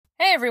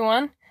Hey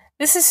everyone,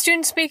 this is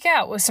Student Speak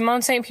Out with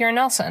Simone St. Pierre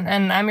Nelson,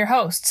 and I'm your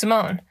host,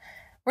 Simone.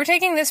 We're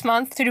taking this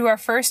month to do our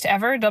first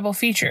ever double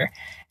feature,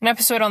 an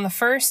episode on the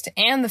 1st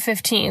and the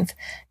 15th,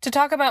 to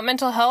talk about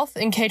mental health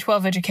in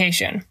K-12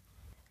 education.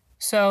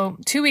 So,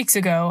 2 weeks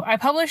ago, I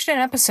published an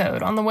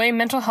episode on the way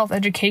mental health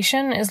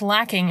education is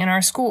lacking in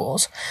our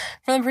schools,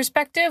 from the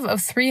perspective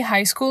of 3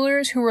 high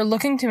schoolers who were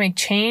looking to make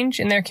change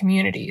in their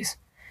communities.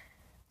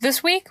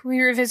 This week,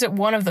 we revisit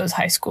one of those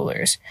high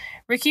schoolers,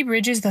 Ricky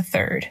Bridges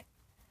III.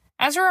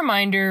 As a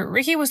reminder,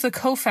 Ricky was the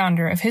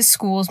co-founder of his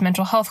school's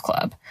mental health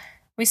club.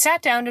 We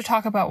sat down to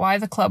talk about why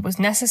the club was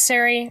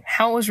necessary,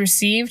 how it was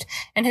received,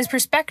 and his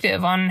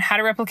perspective on how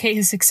to replicate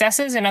his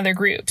successes in other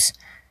groups.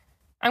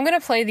 I'm going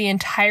to play the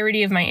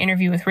entirety of my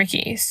interview with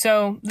Ricky,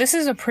 so this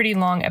is a pretty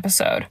long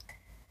episode.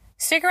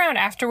 Stick around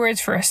afterwards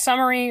for a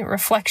summary,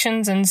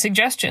 reflections, and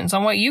suggestions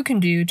on what you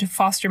can do to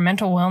foster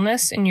mental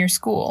wellness in your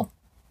school.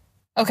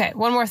 Okay,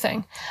 one more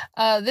thing.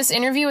 This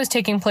interview is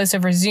taking place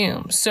over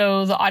Zoom,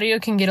 so the audio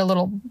can get a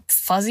little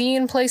fuzzy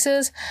in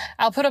places.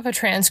 I'll put up a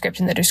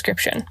transcript in the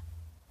description.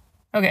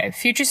 Okay,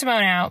 Future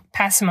Simone out.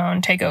 Past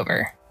Simone, take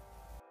over.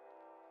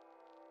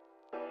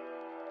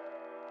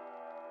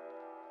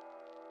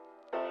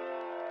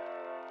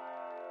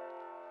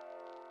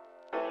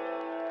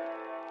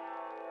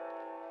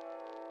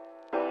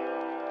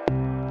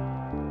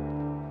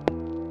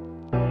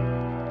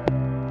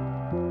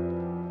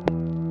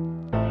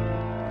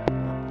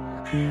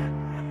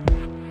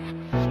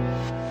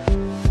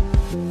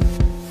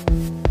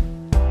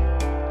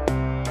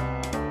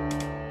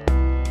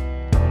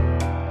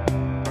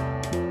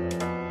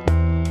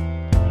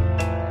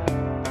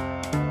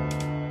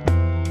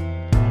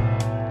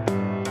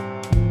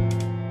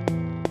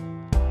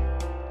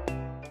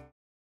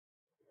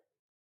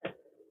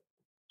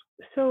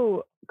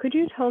 So, could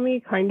you tell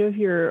me kind of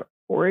your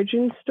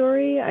origin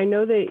story? I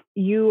know that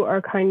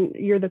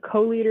you're the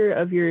co-leader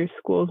of your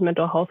school's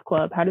mental health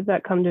club. How did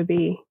that come to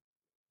be?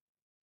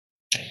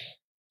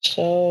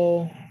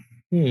 So,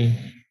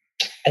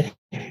 I,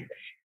 I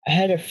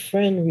had a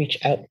friend reach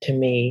out to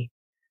me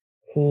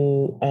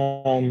who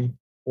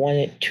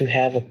wanted to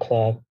have a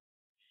club,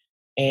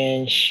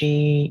 and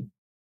she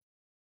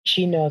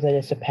knows that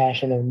it's a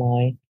passion of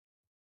mine.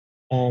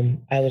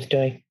 I was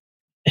doing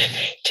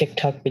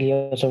TikTok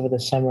videos over the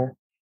summer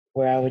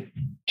where I would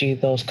do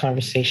those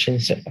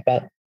conversations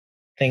about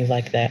things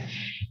like that,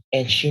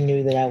 and she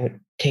knew that I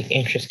would take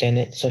interest in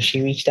it, so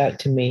she reached out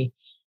to me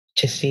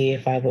to see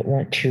if I would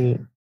want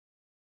to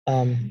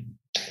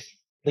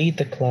lead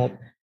the club.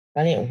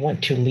 I didn't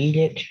want to lead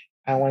it.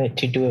 I wanted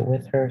to do it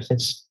with her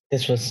since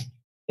this was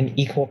an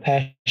equal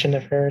passion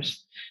of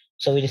hers.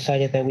 So we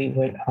decided that we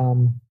would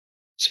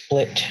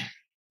split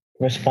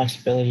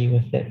responsibility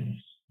with it.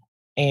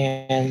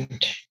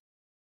 And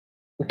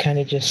we kind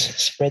of just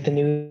spread the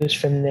news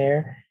from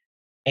there.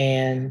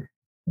 And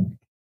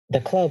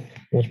the club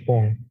was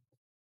born.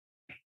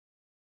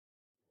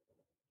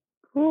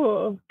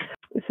 Cool.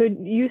 So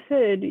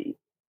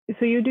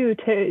you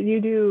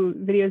do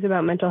videos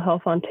about mental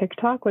health on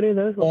TikTok. What are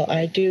those? Well,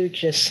 I do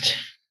just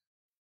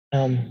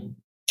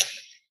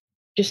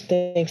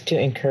things to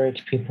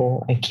encourage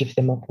people and keep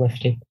them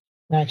uplifted.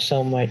 Not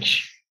so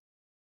much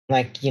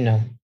like,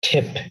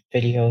 tip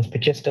videos,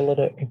 but just a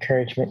little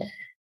encouragement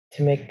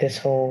to make this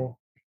whole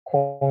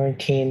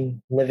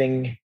quarantine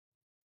living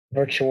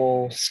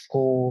virtual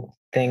school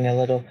thing a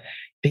little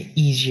bit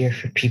easier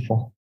for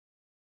people.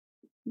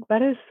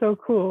 That is so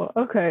cool.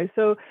 Okay,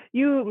 so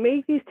you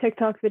make these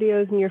TikTok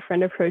videos and your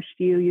friend approached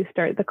you, you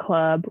start the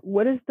club.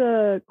 What does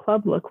the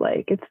club look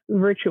like? It's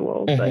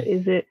virtual, but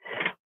is it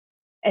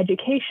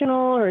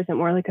educational or is it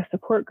more like a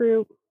support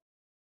group?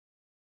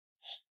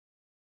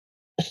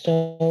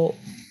 So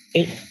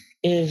it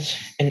is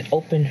an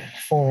open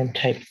forum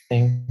type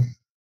thing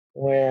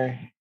where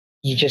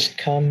you just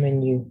come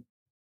and you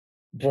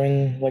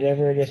bring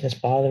whatever it is that's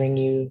bothering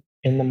you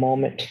in the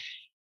moment.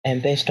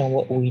 And based on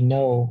what we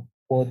know,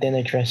 we'll then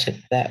address it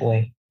that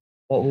way.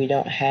 But we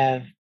don't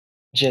have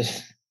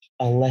just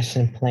a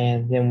lesson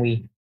plan, then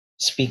we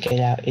speak it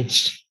out.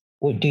 It's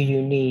what do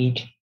you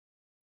need?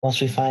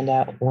 Once we find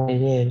out what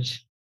it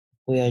is,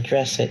 we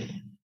address it.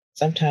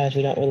 Sometimes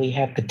we don't really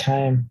have the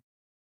time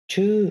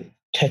to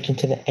touch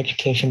into the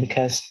education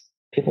because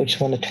people just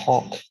want to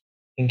talk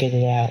and get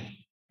it out.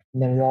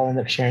 And then we all end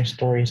up sharing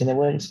stories. And it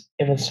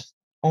was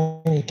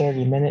only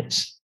 30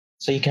 minutes.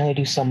 So you can only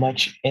do so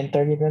much in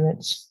 30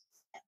 minutes.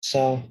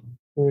 So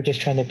we were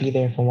just trying to be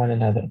there for one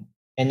another.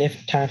 And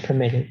if time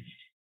permitted,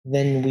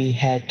 then we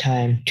had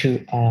time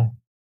to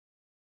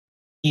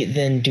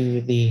then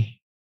do the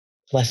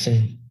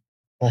lesson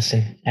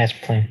as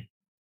planned.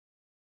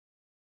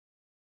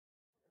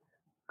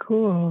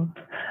 Cool.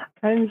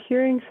 I'm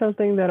hearing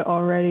something that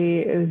already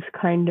is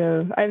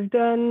I've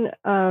done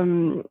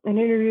an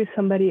interview with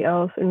somebody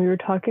else and we were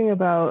talking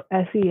about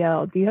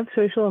SEL. Do you have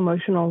social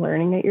emotional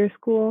learning at your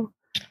school?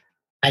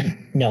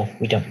 No,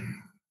 we don't.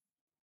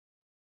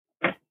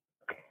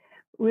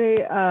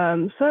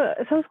 So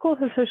some schools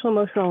have social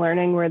emotional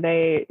learning where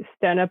they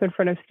stand up in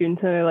front of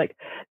students and they're like,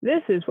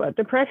 this is what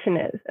depression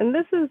is. And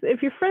this is,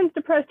 if your friend's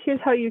depressed,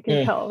 here's how you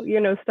can tell,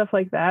 stuff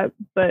like that.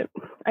 But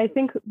I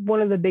think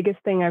one of the biggest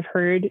things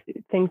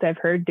I've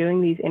heard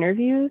doing these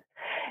interviews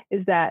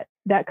is that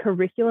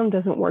curriculum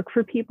doesn't work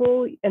for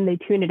people and they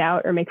tune it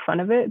out or make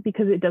fun of it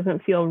because it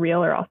doesn't feel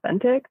real or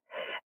authentic.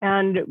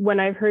 And when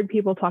I've heard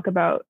people talk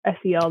about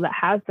SEL that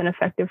has been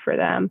effective for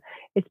them,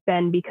 it's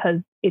been because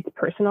it's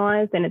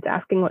personalized and it's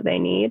asking what they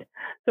need.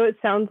 So it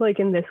sounds like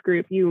in this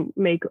group, you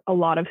make a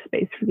lot of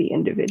space for the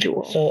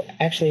individual. So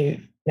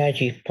actually, now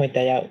that you point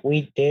that out,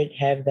 we did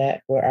have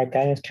that where our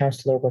guidance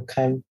counselor would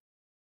come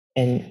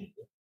and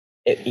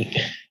I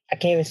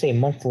can't even say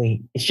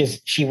monthly. It's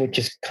just, she would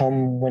just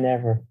come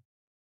whenever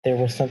there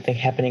was something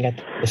happening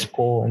at the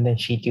school, and then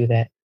she'd do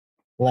that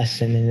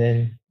lesson, and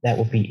then that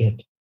would be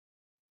it.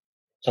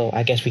 So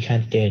I guess we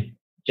kind of did,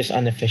 just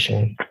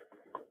unofficially.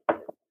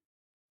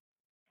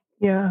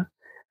 Yeah.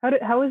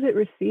 How was it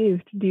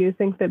received? Do you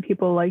think that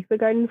people like the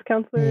guidance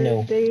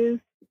counselor days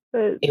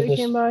that they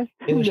came by?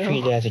 It was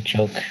treated as a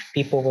joke.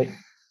 People would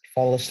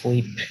fall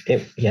asleep.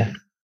 Yeah.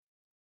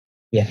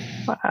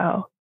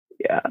 Wow.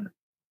 Yeah.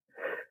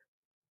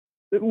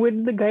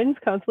 Would the guidance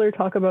counselor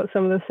talk about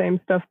some of the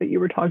same stuff that you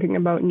were talking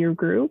about in your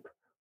group?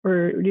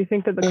 Or do you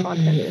think that the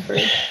content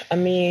differed? I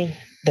mean,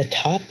 the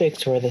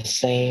topics were the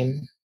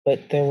same,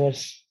 but there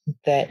was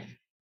that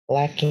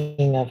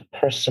lacking of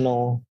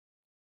personal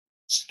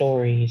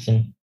stories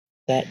and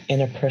that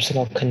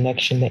interpersonal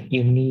connection that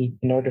you need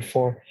in order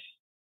for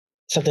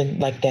something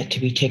like that to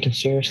be taken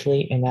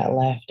seriously and not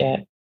laughed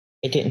at.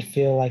 It didn't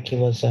feel like it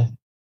was a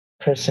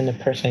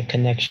person-to-person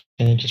connection.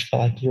 It just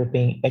felt like you were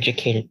being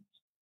educated.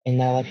 And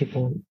not a lot of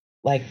people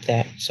like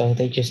that, so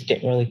they just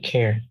didn't really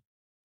care.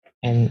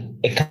 And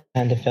it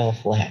kind of fell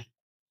flat.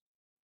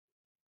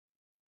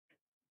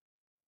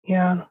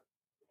 Yeah.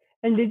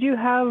 And did you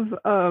have,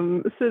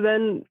 so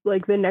then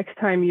like the next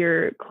time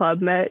your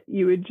club met,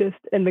 you would just,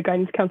 and the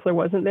guidance counselor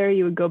wasn't there,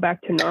 you would go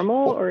back to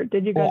normal, or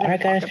did you guys? Well, our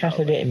guidance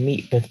counselor didn't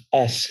meet with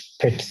us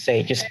per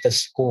se, just the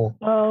school.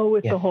 Oh,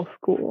 with the whole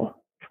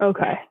school.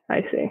 Okay,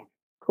 I see.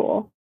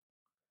 Cool.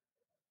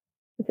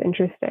 That's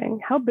interesting.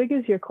 How big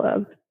is your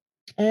club?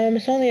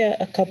 It's only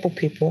a couple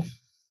people.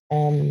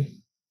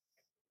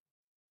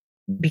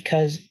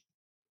 Because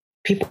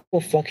people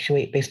will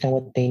fluctuate based on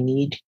what they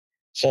need.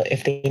 So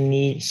if they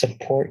need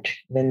support,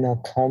 then they'll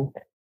come.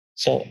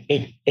 So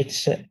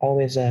it's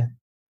always a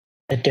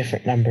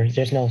different number.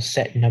 There's no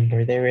set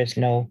number. There is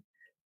no,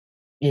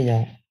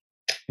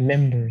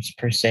 members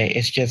per se.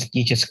 It's just,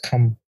 you just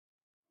come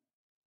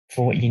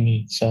for what you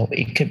need. So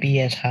it could be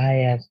as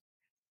high as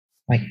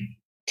like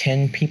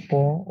 10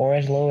 people or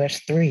as low as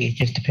 3. It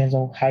just depends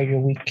on how your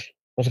week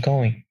was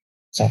going.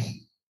 So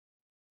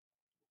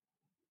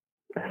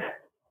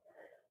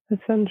that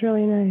sounds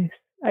really nice.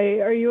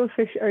 Are you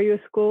a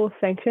school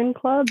sanctioned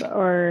club,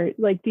 or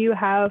like, do you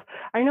have,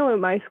 I know at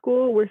my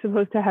school, we're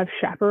supposed to have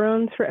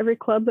chaperones for every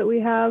club that we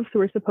have. So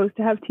we're supposed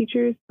to have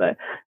teachers, but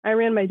I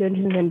ran my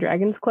Dungeons and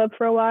Dragons club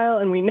for a while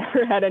and we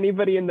never had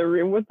anybody in the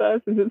room with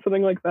us. Is it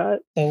something like that?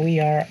 So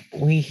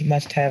we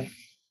must have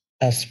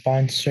a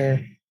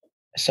sponsor.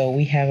 So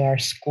we have our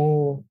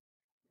school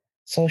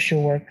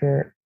social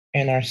worker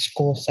and our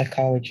school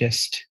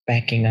psychologist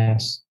backing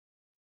us.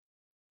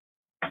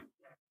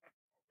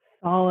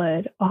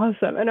 Solid.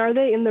 Awesome. And are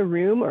they in the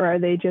room, or are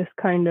they just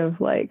kind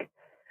of like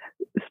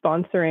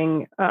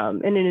sponsoring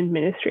in an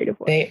administrative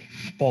way? They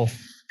both,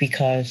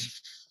 because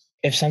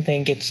if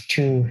something gets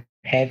too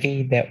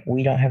heavy that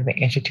we don't have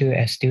the answer to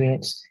as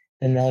students,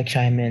 then they'll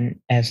chime in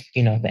as,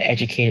 the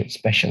educated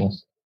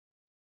specialist.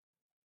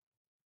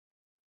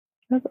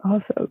 That's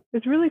awesome.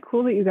 It's really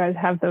cool that you guys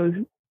have those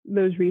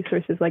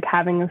resources, like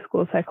having a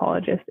school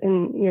psychologist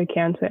in your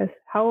campus.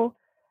 How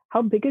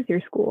big is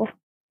your school?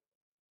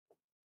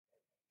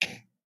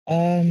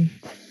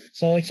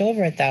 So it's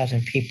over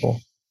 1,000 people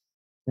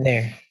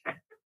there.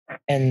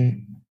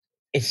 And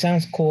it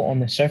sounds cool on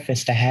the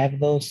surface to have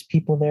those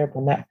people there,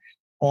 but not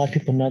a lot of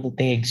people know that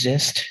they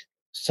exist.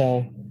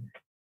 So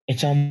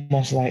it's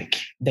almost like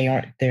they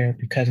aren't there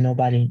because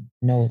nobody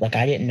knows. Like,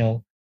 I didn't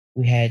know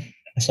we had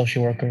a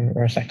social worker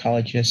or a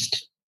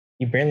psychologist.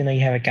 You barely know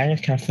you have a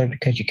guidance counselor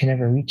because you can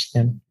never reach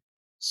them.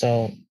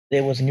 So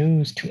it was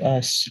news to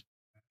us,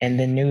 and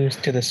then news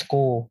to the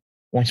school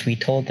once we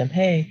told them,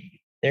 hey,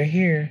 they're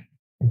here,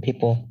 and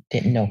people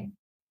didn't know.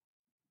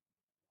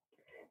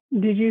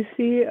 Did you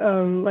see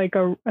like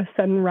a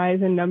sudden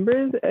rise in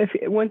numbers?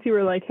 Once you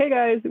were like, hey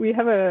guys, we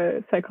have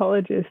a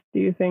psychologist, do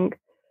you think?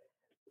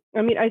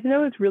 I mean, I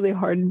know it's really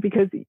hard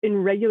because in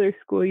regular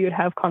school, you'd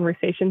have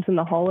conversations in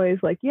the hallways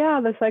like, yeah,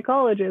 the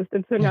psychologist.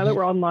 And so now that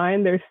we're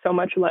online, there's so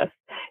much less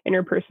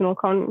interpersonal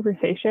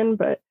conversation.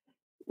 But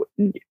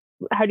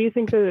how do you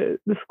think the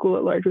school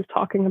at large was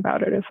talking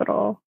about it, if at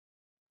all?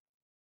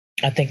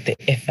 I think the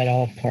if at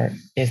all part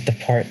is the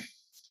part.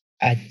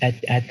 I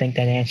think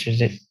that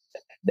answers it.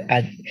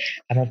 I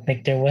don't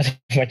think there was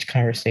much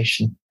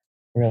conversation,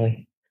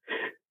 really.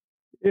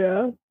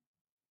 Yeah.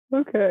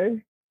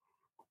 Okay.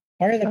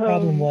 Part of the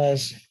problem Oh,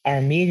 was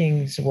our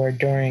meetings were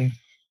during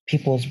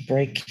people's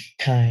break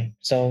time.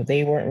 So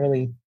they weren't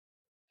really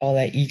all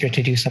that eager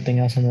to do something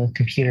else on the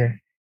computer.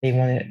 They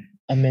wanted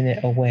a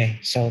minute away.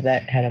 So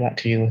that had a lot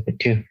to do with it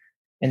too.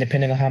 And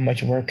depending on how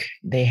much work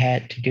they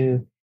had to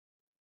do,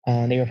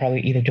 they were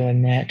probably either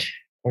doing that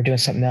or doing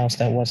something else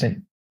that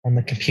wasn't on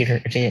the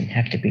computer if they didn't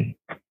have to be.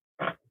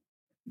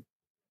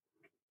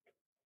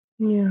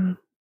 yeah.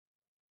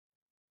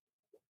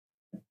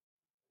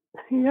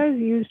 You guys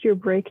used your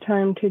break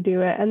time to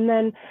do it. And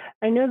then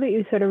I know that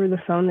you said over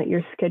the phone that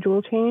your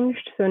schedule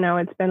changed. So now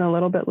it's been a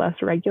little bit less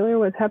regular.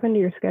 What's happened to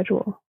your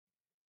schedule?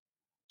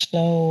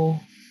 So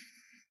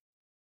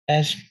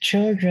as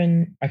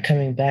children are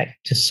coming back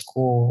to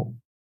school,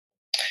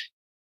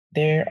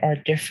 there are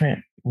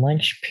different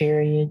lunch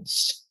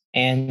periods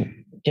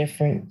and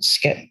different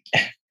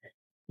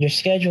your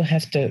schedule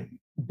has to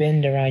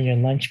bend around your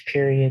lunch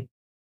period,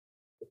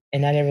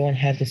 and not everyone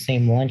has the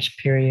same lunch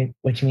period,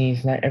 which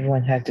means not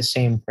everyone has the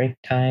same break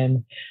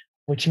time,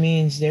 which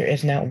means there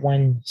is not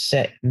one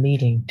set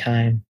meeting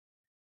time.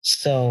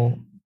 So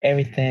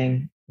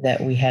everything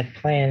that we had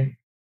planned,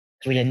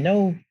 we didn't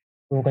know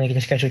we were going to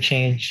get a schedule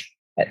change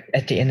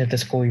at the end of the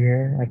school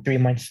year, like 3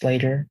 months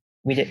later.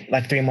 We did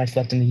like 3 months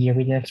left in the year.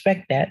 We didn't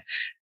expect that.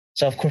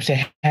 So of course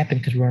it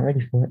happened because we weren't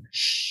ready for it.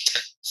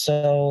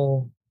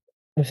 So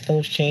with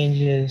those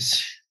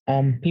changes,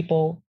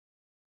 people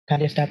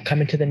kind of stopped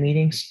coming to the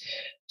meetings.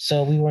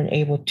 So we weren't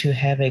able to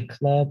have a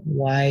club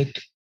wide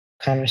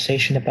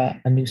conversation about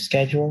a new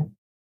schedule.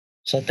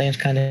 So things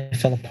kind of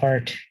fell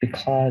apart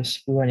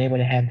because we weren't able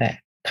to have that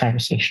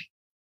conversation.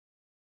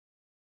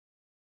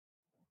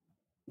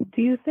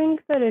 Do you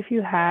think that if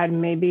you had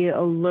maybe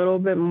a little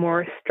bit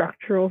more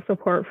structural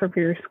support from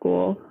your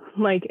school,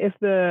 like if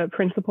the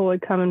principal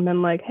had come and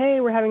been like, hey,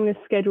 we're having this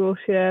schedule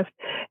shift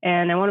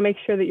and I want to make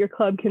sure that your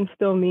club can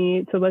still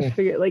meet. So let's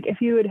figure, like,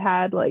 if you had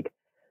had like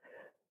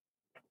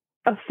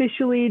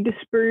officially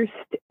dispersed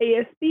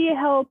ASB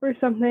help or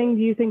something,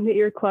 do you think that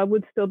your club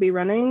would still be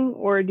running?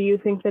 Or do you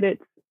think that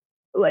it's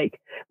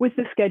like with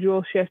the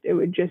schedule shift, it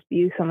would just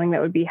be something that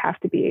would be have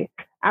to be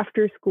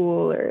after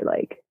school or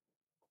like?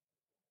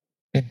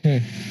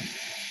 Mm-hmm.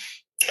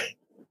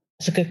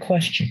 That's a good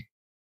question.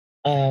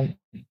 Um,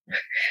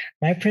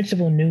 my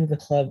principal knew the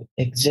club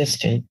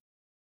existed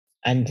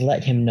and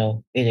let him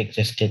know it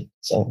existed.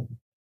 So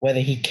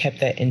whether he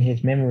kept that in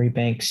his memory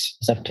banks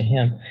is up to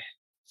him.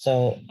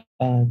 So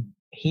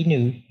he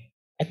knew.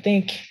 I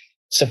think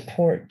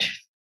support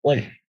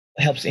what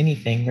helps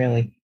anything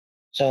really.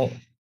 So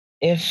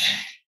if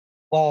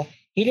well,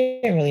 he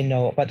didn't really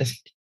know about this.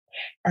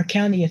 Our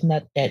county is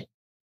not that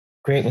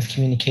great with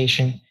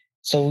communication.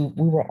 So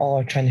we were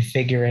all trying to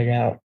figure it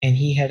out. And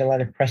he had a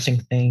lot of pressing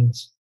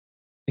things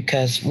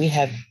because we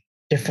have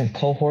different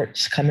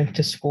cohorts coming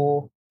to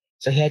school.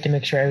 So he had to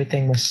make sure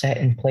everything was set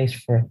in place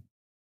for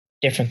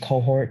different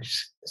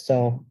cohorts.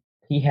 So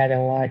he had a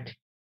lot,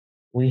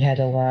 we had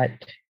a lot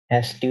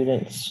as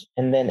students,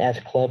 and then as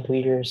club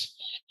leaders.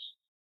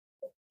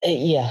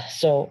 Yeah,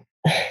 so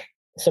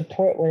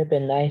support would have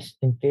been nice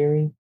in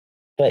theory,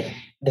 but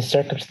the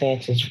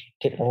circumstances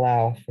didn't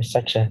allow for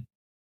such a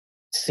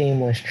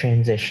seamless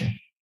transition.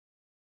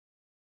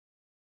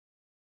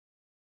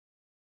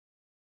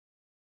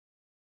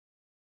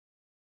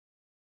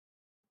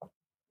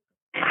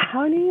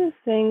 How do you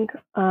think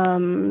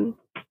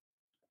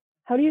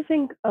how do you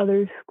think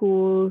other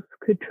schools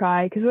could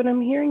try? Because what I'm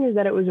hearing is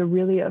that it was a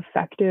really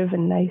effective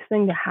and nice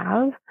thing to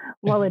have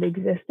while it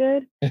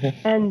existed.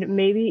 And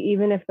maybe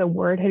even if the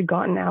word had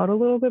gotten out a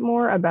little bit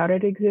more about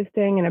it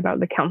existing and about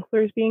the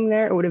counselors being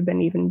there, it would have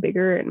been even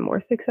bigger and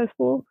more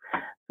successful.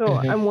 So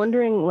I'm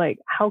wondering, like,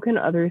 how can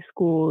other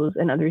schools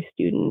and other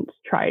students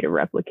try to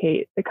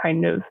replicate the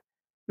kind of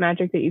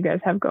magic that you guys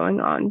have going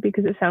on?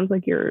 Because it sounds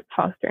like you're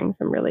fostering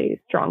some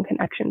really strong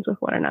connections with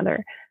one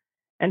another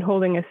and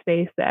holding a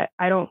space that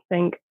I don't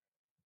think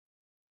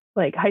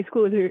like high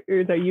schoolers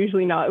are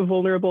usually not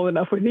vulnerable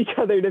enough with each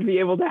other to be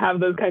able to have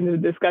those kinds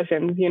of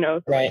discussions, you know?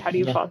 So Right. like, how do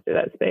you foster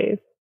that space?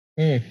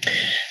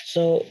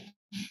 So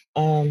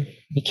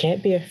you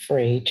can't be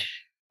afraid.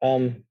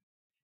 You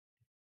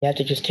have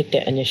to just take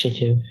that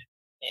initiative.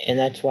 And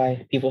that's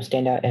why people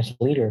stand out as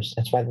leaders.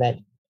 That's why that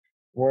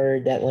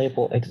word, that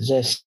label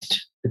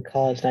exists,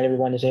 because not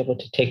everyone is able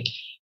to take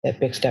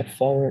that big step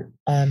forward.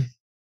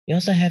 You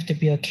also have to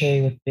be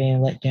okay with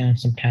being let down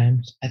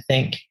sometimes. I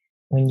think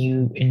when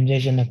you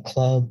envision a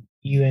club,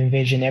 you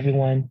envision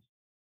everyone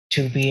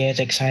to be as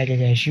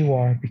excited as you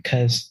are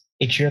because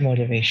it's your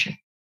motivation.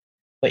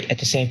 But at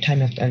the same time,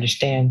 you have to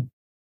understand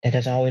that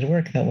doesn't always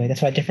work that way.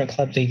 That's why different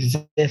clubs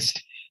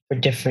exist for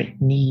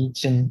different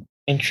needs and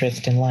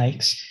interests and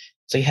likes.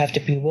 So you have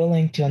to be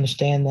willing to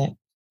understand that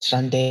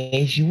some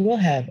days you will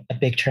have a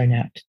big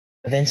turnout,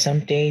 but then some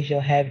days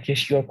you'll have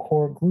just your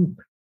core group.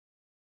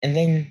 And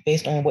then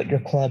based on what your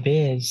club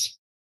is,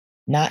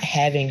 not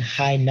having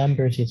high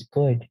numbers is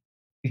good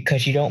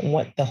because you don't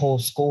want the whole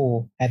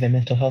school having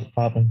mental health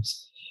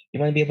problems. You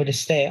want to be able to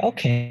say,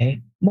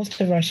 okay,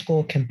 most of our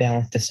school can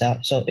balance this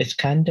out. So it's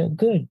kind of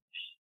good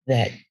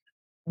that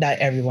not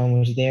everyone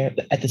was there,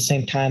 but at the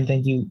same time,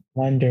 then you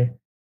wonder,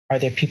 are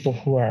there people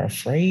who are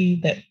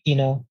afraid that,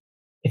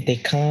 if they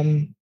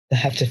come, they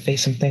have to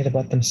face some things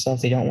about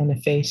themselves they don't want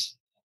to face?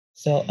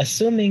 So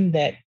assuming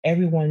that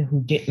everyone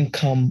who didn't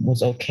come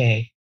was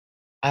okay,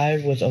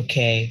 I was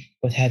okay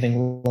with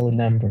having low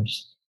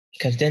numbers,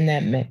 because then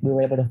that meant we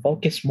were able to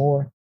focus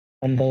more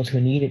on those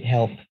who needed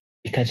help,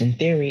 because in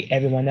theory,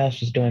 everyone else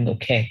was doing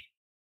okay.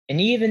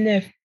 And even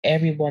if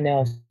everyone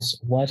else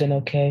wasn't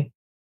okay,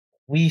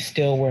 we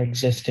still were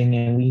existing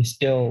and we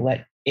still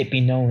let it be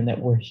known that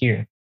we're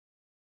here.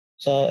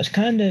 So it's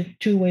kind of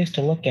two ways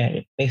to look at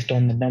it based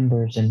on the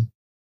numbers and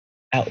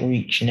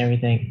outreach and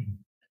everything.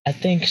 I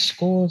think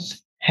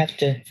schools have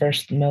to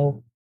first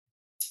know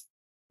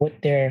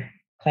what their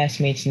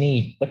classmates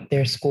need, what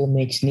their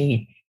schoolmates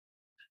need.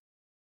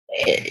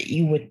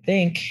 You would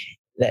think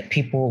that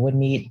people would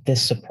need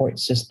this support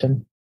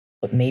system,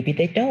 but maybe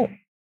they don't.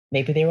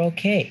 Maybe they're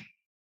okay.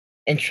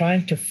 And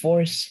trying to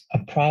force a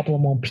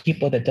problem on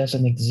people that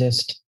doesn't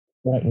exist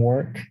won't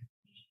work.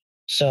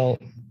 So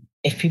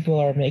if people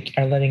are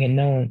letting it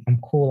known, I'm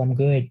cool, I'm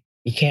good,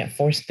 you can't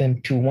force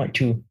them to want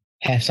to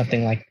have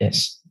something like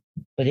this.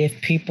 But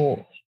if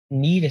people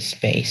need a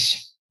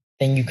space,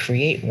 then you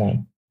create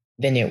one,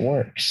 then it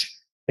works.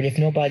 But if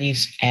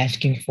nobody's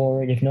asking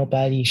for it, if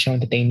nobody's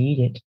showing that they need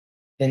it,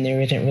 then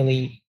there isn't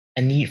really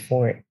a need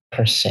for it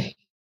per se.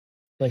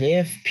 But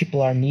if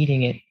people are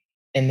needing it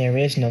and there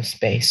is no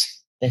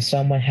space, then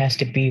someone has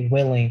to be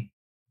willing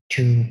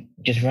to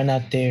just run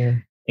out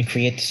there and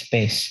create the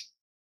space.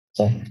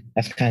 So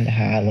that's kind of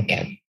how I look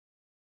at it.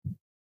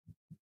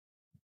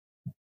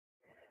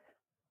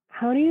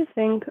 How do you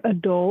think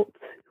adults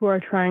who are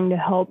trying to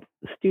help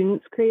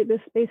students create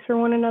this space for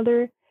one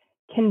another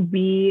can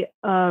be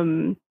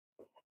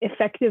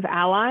effective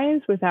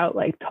allies without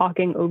like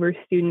talking over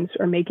students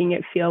or making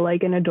it feel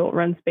like an adult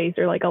run space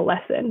or like a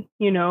lesson,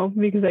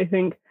 because I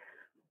think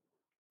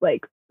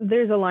like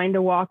there's a line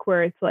to walk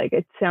where it's like,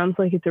 it sounds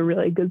like it's a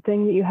really good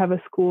thing that you have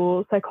a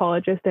school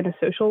psychologist and a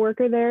social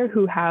worker there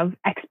who have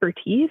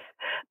expertise,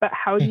 but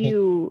how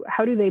do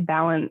they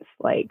balance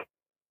like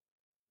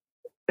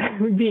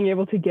being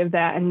able to give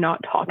that and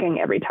not talking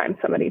every time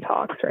somebody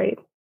talks, right?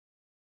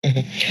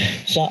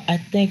 So I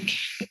think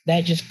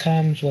that just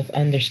comes with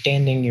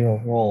understanding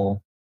your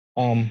role,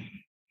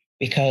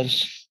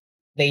 because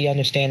they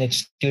understand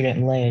it's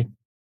student led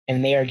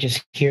and they are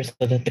just here so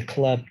that the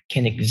club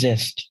can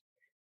exist.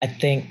 I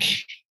think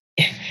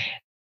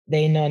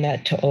they know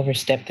not to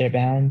overstep their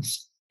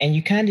bounds, and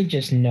you kind of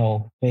just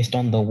know based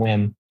on the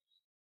whim.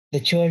 The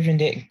children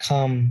didn't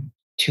come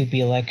to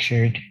be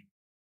lectured,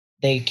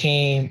 they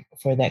came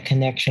for that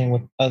connection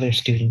with other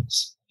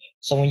students.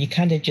 So when you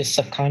kind of just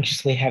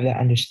subconsciously have that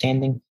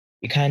understanding,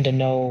 you kind of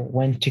know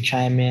when to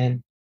chime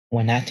in,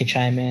 when not to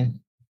chime in.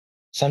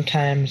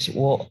 Sometimes,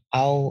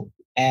 I'll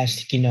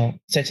ask,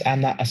 since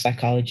I'm not a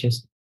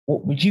psychologist,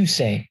 what would you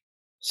say,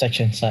 such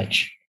and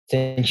such?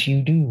 Since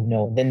you do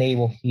know, then they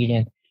will feed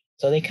in.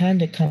 So they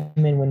kind of come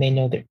in when they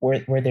know that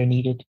where they're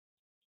needed.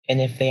 And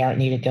if they aren't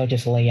needed, they'll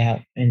just lay out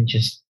and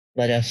just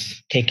let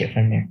us take it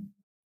from there.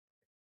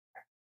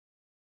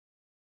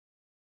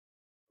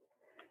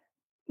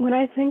 When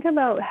I think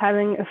about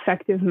having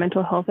effective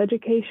mental health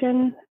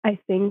education, I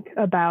think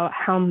about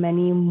how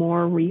many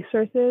more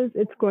resources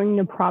it's going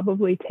to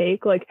probably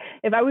take. Like,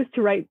 if I was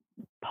to write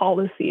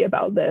policy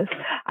about this,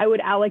 I would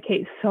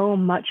allocate so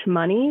much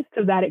money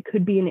so that it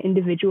could be an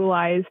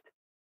individualized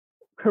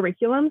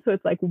curriculum. So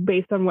it's like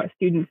based on what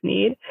students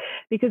need,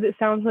 because it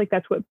sounds like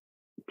that's what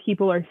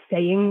people are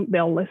saying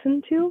they'll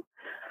listen to.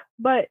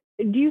 But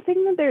do you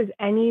think that there's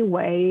any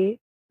way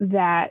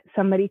that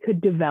somebody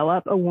could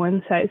develop a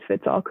one size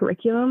fits all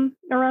curriculum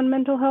around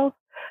mental health,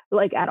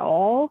 like at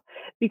all?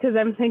 Because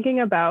I'm thinking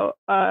about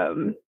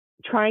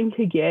trying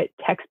to get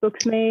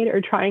textbooks made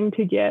or trying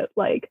to get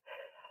like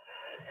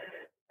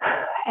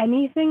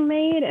anything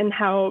made, and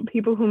how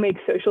people who make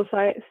social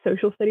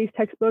studies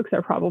textbooks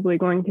are probably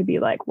going to be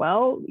like,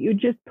 well, you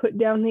just put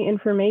down the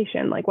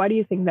information. Like, why do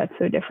you think that's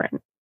so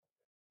different?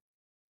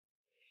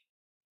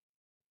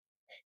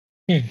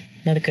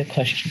 Another good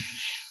question.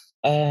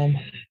 I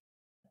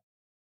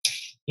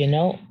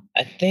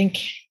think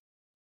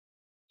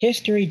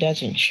history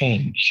doesn't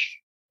change.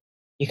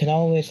 You can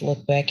always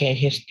look back at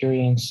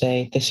history and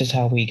say, this is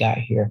how we got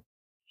here.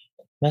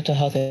 Mental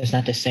health is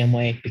not the same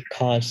way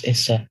because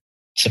it's a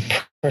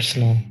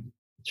personal,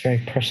 it's very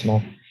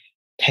personal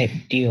type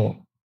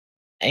deal.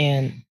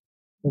 And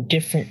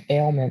different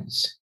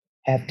ailments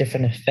have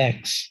different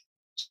effects.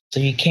 So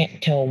you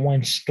can't tell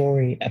one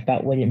story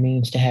about what it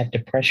means to have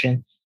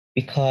depression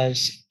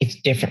because it's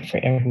different for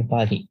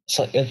everybody.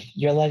 So if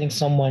you're letting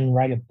someone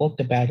write a book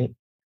about it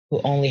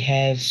who only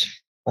has,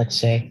 let's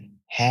say,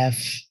 half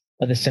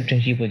of the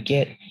symptoms you would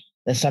get,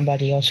 then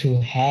somebody else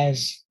who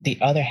has the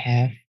other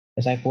half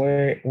is like,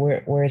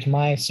 where's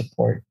my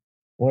support?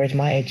 Where's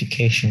my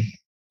education?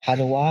 How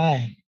do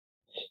I?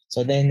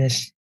 So then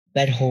it's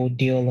that whole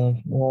deal of,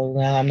 well,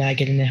 now I'm not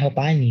getting the help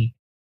I need.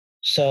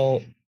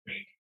 So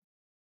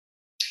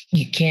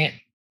you can't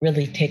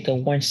really take a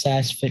one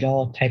size fit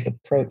all type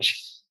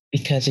approach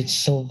because it's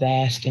so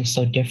vast and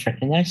so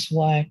different. And that's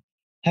why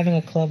having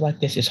a club like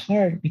this is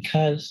hard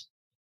because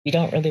you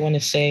don't really want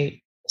to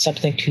say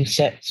something to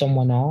set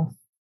someone off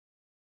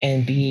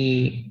and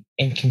be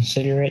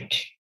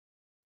inconsiderate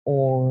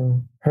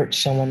or hurt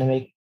someone to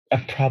make a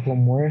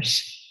problem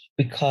worse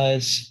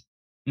because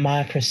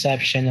my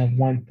perception of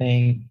one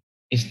thing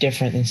is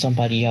different than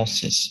somebody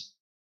else's.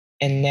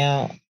 And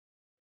now,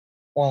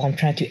 while I'm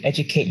trying to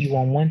educate you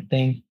on one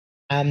thing,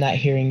 I'm not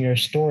hearing your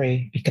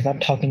story because I'm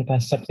talking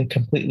about something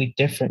completely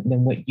different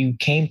than what you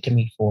came to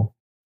me for.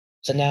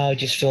 So now it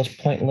just feels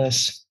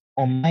pointless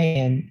on my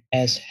end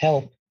as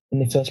help,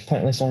 and it feels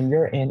pointless on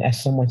your end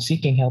as someone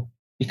seeking help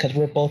because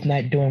we're both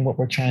not doing what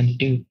we're trying to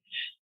do.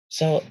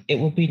 So it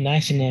would be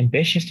nice and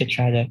ambitious to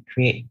try to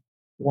create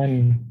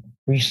one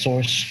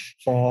resource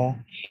for all,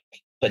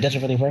 but it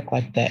doesn't really work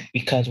like that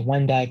because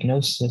one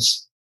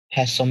diagnosis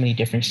has so many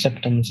different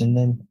symptoms. And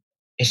then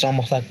it's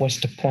almost like, what's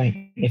the point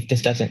if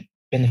this doesn't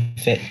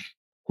benefit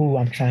who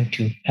I'm trying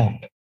to help?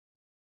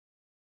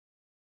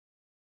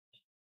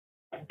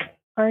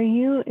 Are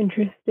you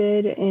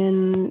interested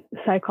in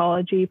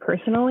psychology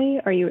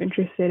personally? Are you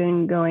interested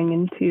in going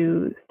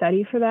into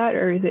study for that?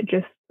 Or is it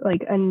just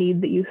like a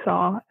need that you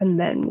saw and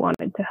then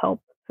wanted to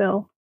help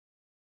fill?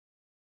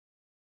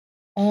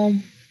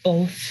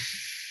 Both.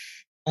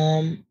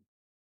 Um,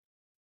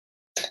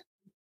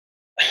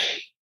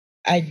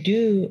 I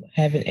do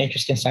have an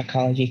interest in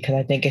psychology because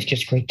I think it's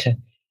just great to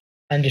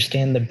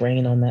understand the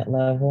brain on that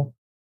level.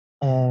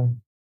 And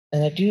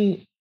I do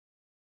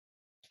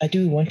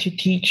want to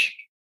teach,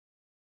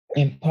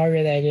 and part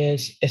of that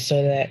is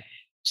so that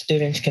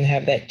students can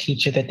have that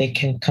teacher that they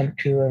can come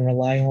to and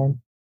rely on.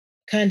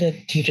 Kind of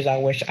teachers I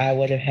wish I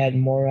would have had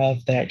more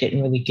of that I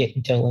didn't really get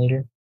until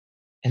later,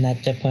 and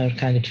at that point it was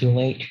kind of too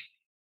late.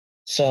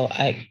 So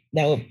I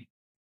that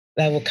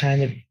would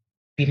kind of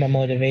be my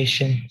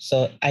motivation.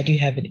 So I do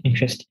have an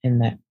interest in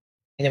that,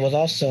 and it was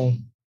also,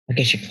 I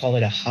guess you could call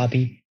it a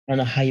hobby. I don't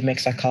know how you make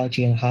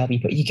psychology a hobby,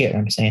 but you get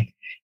what I'm saying.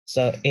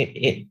 So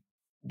it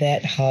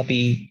that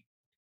hobby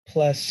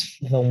plus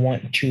the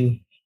want to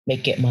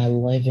make it my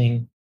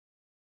living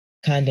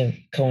kind of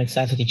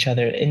coincides with each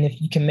other. And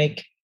if you can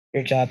make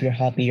your job your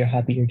hobby, your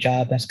hobby your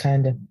job, that's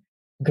kind of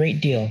a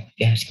great deal, if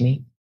you ask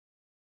me.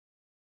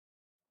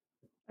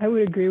 I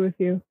would agree with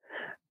you.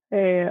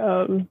 Hey,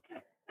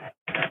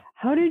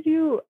 how did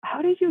you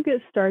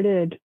get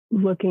started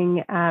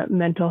looking at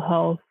mental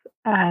health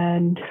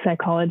and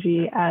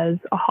psychology as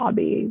a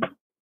hobby?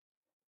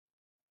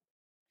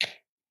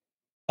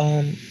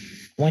 Um,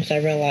 Once I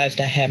realized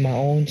I had my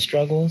own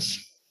struggles,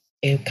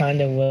 it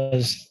kind of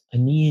was a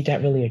need,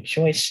 not really a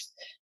choice.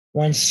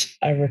 Once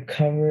I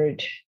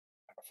recovered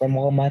from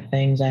all my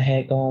things I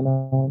had going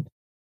on,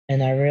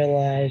 and I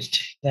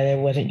realized that it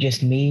wasn't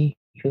just me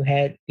who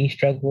had these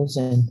struggles,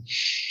 and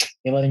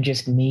it wasn't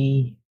just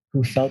me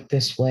who felt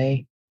this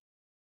way.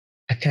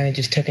 I kind of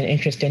just took an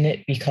interest in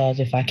it because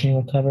if I can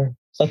recover,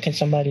 so can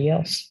somebody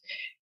else.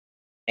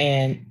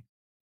 And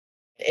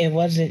it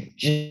wasn't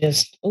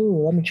just,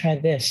 oh, let me try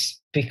this,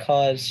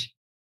 because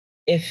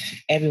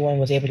if everyone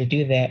was able to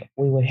do that,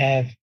 we would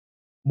have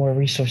more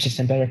resources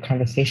and better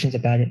conversations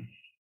about it.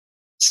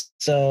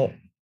 So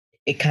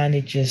it kind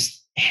of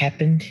just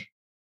happened.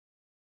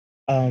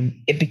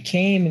 It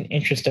became an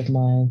interest of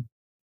mine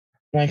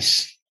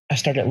once I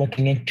started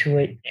looking into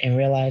it and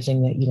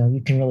realizing that,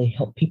 you can really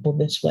help people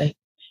this way.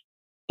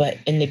 But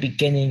in the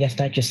beginning, that's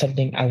not just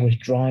something I was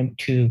drawn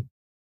to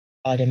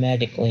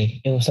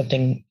automatically. It was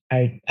something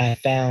I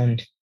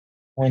found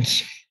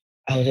once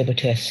I was able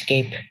to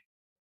escape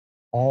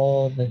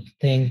all the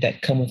things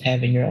that come with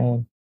having your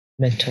own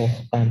mental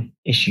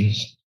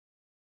issues.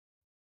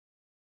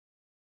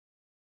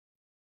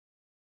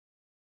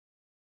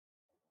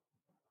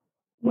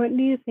 What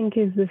do you think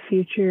is the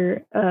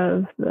future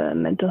of the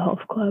mental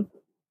health club?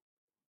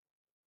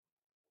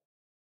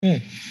 Hmm.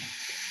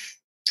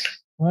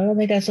 Well, I don't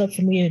think that's up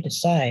for me to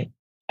decide.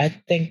 I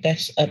think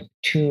that's up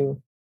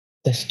to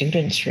the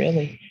students,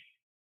 really.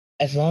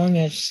 As long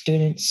as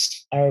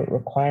students are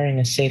requiring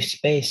a safe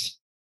space,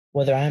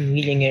 whether I'm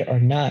leading it or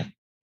not,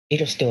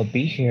 it'll still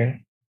be here.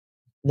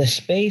 The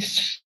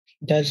space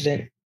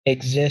doesn't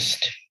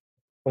exist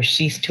or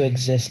cease to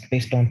exist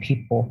based on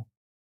people.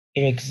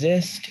 It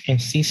exists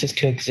and ceases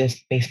to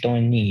exist based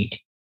on need.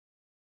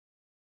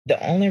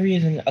 The only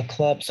reason a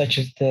club such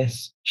as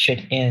this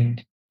should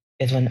end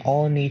is when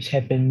all needs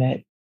have been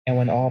met and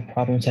when all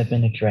problems have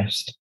been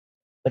addressed.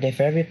 But if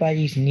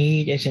everybody's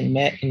need isn't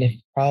met and if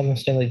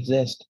problems still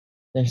exist,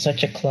 then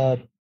such a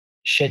club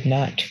should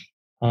not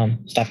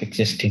stop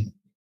existing.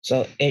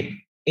 So it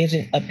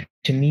isn't up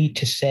to me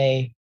to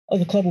say, oh,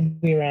 the club will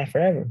be around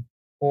forever,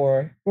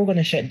 or we're going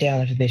to shut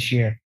down after this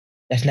year.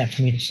 That's not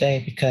for me to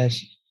say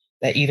because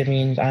that either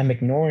means I'm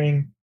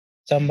ignoring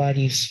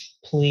somebody's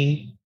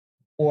plea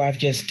or I've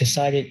just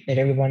decided that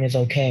everyone is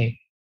okay.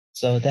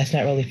 So that's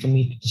not really for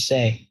me to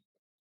say.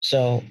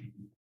 So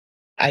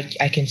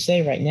I can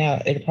say right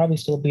now, it'll probably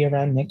still be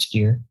around next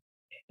year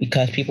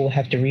because people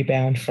have to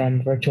rebound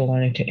from virtual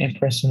learning to in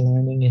person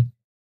learning. And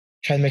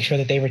try to make sure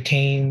that they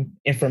retain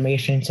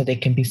information so they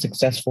can be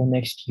successful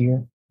next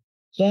year.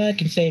 So I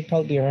can say it'd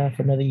probably be around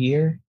for another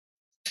year.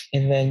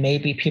 And then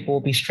maybe people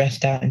will be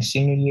stressed out in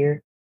senior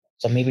year.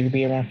 So maybe it'll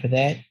be around for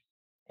that.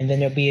 And then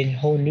there'll be a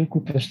whole new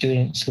group of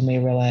students who may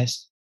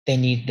realize they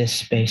need this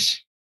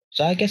space.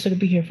 So I guess it'll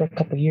be here for a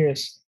couple of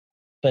years,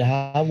 but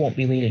I won't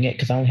be leading it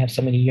because I only have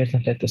so many years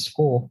left at the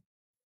school.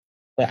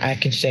 But I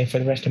can say for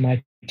the rest of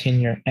my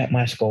tenure at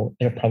my school,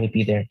 it'll probably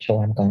be there till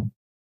I'm gone.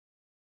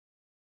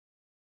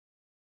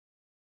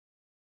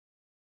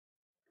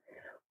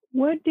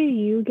 What do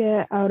you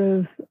get out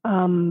of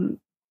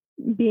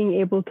being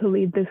able to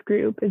lead this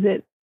group? Is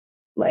it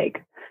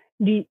like,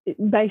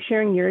 by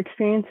sharing your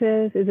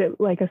experiences, is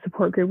it like a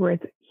support group where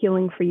it's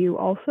healing for you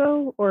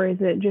also, or is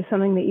it just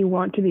something that you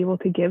want to be able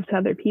to give to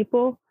other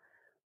people?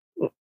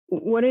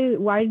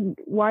 Why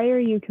are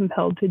you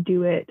compelled to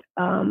do it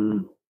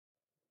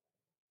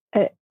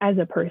as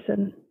a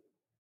person?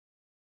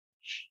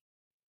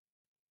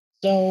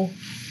 So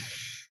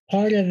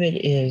part of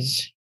it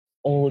is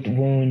old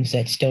wounds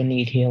that still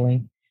need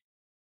healing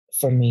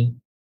for me.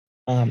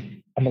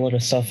 I'm a little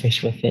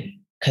selfish with it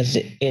because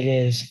it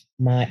is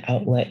my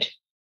outlet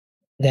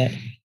that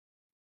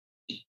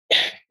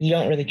you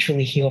don't really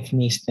truly heal from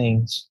these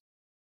things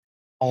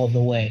all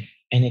the way,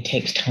 and it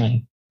takes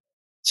time.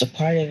 So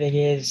part of it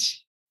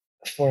is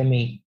for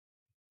me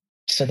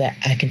so that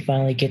I can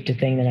finally get the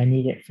thing that I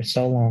needed for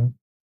so long.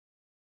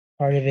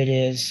 Part of it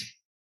is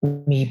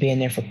me being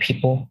there for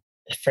people,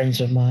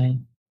 friends of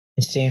mine,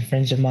 and seeing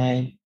friends of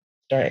mine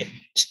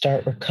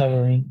start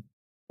recovering.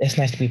 It's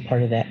nice to be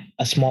part of that,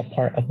 a small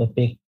part of a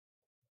big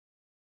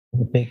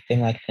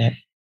thing like that.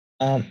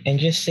 And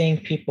just seeing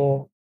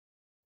people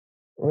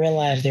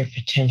realize their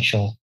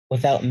potential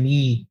without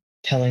me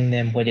telling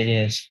them what it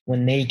is,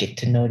 when they get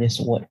to notice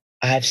what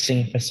I've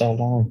seen for so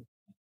long.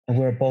 And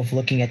we're both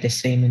looking at the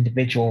same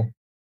individual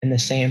and the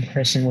same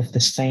person with the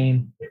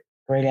same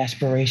great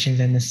aspirations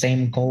and the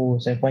same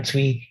goals. And once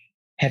we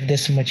have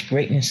this much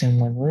greatness in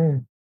one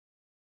room,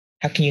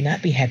 how can you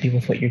not be happy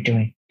with what you're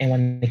doing and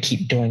want to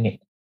keep doing it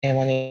and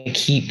want to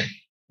keep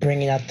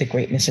bringing out the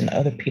greatness in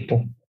other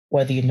people,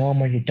 whether you know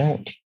them or you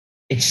don't?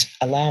 It's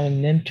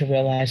allowing them to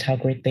realize how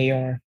great they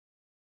are,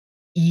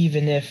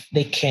 even if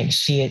they can't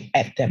see it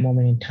at that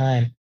moment in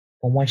time.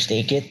 But once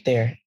they get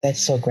there, that's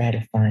so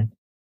gratifying.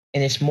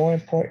 And it's more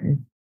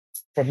important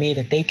for me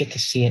that they get to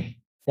see it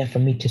than for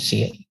me to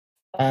see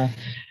it.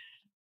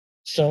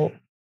 So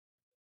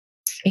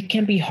it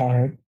can be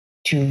hard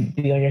to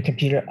be on your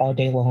computer all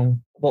day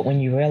long, but when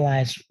you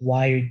realize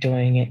why you're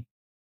doing it,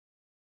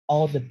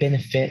 all the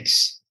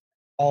benefits,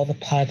 all the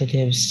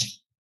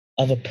positives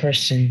of a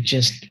person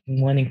just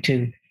wanting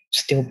to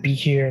still be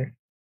here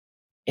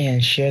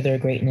and share their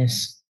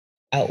greatness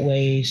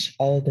outweighs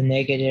all of the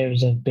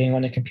negatives of being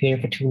on the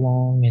computer for too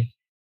long and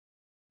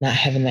not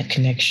having that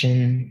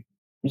connection.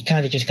 You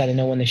kind of just got to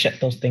know when to shut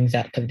those things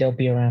out because they'll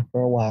be around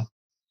for a while.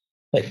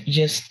 But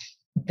just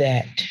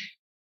that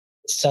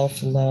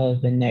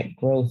self-love and that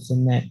growth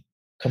and that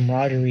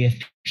camaraderie of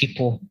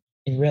people,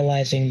 and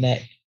realizing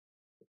that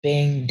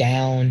being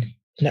down,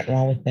 there's nothing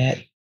wrong with that.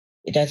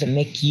 It doesn't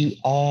make you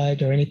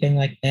odd or anything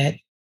like that.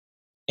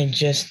 And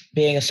just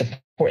being a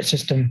support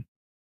system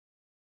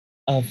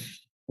of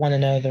one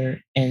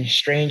another and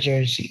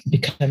strangers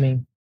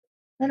becoming,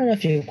 I don't know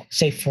if you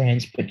say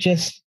friends, but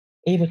just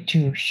able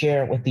to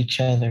share with each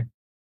other,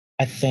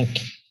 I think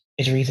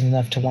is reason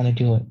enough to want to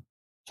do it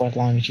for as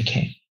long as you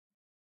can.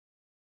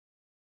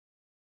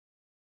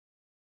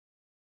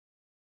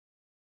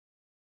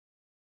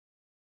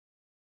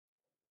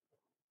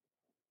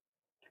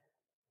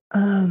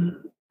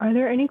 Are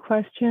there any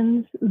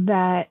questions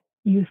that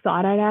you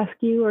thought I'd ask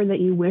you or that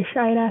you wish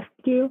I'd asked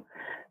you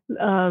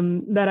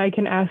that I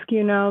can ask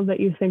you now that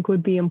you think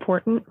would be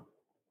important?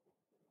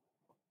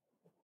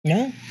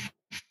 No,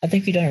 I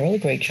think you've done a really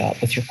great job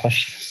with your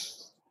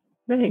questions.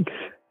 Thanks.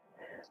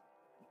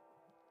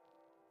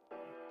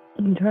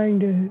 I'm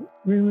trying to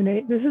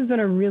ruminate. This has been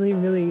a really,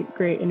 really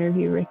great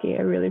interview, Ricky.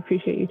 I really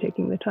appreciate you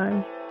taking the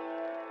time.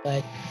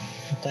 But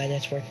I'm glad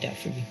that's worked out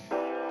for you.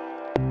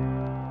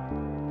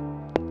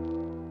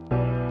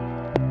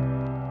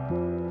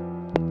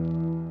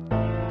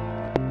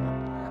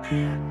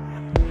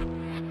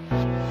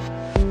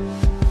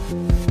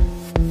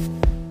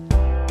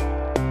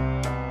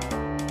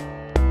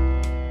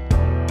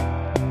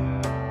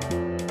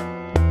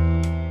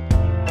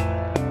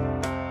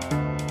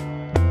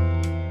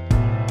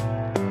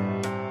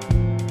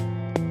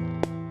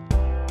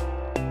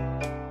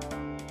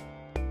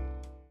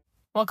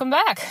 Welcome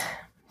back.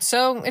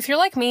 So, if you're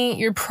like me,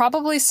 you're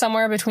probably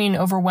somewhere between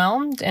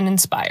overwhelmed and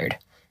inspired.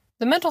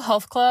 The Mental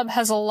Health Club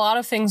has a lot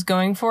of things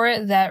going for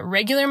it that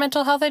regular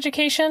mental health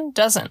education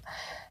doesn't.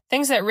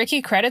 Things that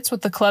Ricky credits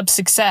with the club's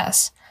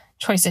success.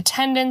 Choice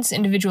attendance,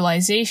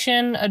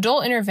 individualization,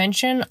 adult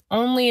intervention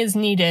only as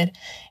needed,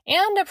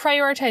 and a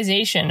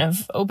prioritization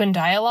of open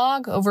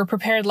dialogue over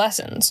prepared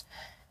lessons.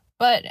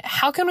 But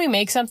how can we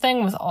make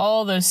something with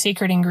all those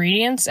secret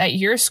ingredients at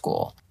your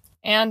school?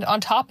 And on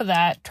top of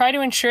that, try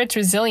to ensure its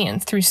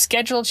resilience through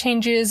schedule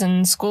changes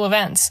and school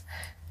events.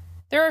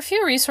 There are a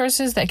few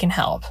resources that can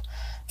help.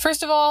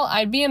 First of all,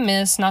 I'd be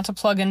amiss not to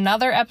plug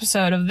another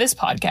episode of this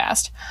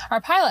podcast,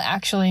 our pilot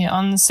actually,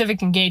 on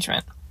civic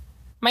engagement.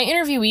 My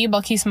interviewee,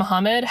 Balkis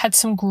Muhammad, had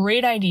some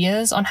great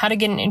ideas on how to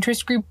get an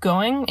interest group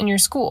going in your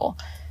school.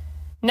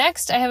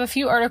 Next, I have a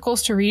few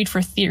articles to read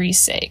for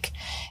theory's sake.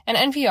 An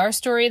NPR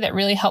story that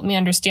really helped me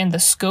understand the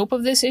scope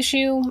of this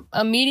issue,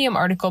 a Medium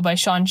article by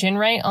Sean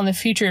Ginwright on the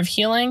future of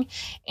healing,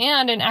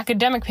 and an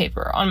academic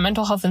paper on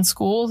mental health in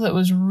schools that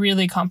was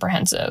really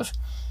comprehensive.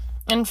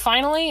 And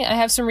finally, I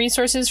have some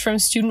resources from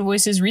Student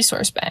Voice's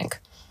resource bank.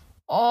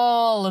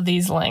 All of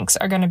these links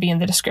are going to be in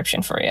the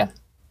description for you.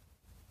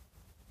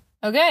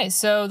 Okay,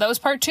 so that was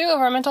part 2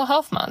 of our Mental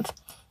Health Month.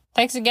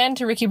 Thanks again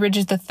to Ricky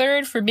Bridges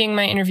III for being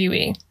my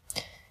interviewee.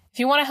 If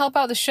you want to help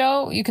out the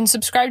show, you can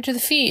subscribe to the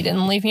feed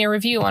and leave me a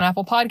review on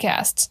Apple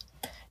Podcasts.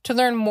 To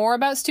learn more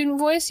about Student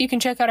Voice, you can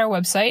check out our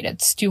website at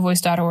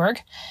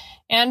stuvoice.org.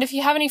 And if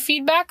you have any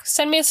feedback,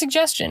 send me a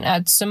suggestion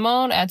at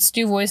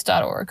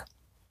simone@stuvoice.org.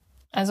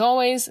 As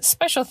always,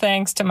 special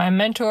thanks to my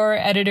mentor,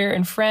 editor,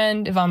 and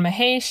friend, Yvonne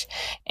Mahesh,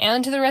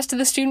 and to the rest of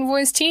the Student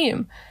Voice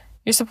team.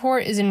 Your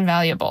support is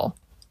invaluable.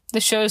 The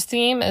show's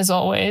theme, as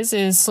always,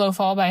 is Slow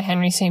Fall by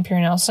Henry St.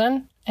 Pierre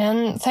Nelson,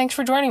 and thanks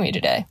for joining me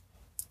today.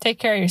 Take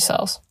care of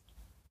yourselves.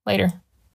 Later.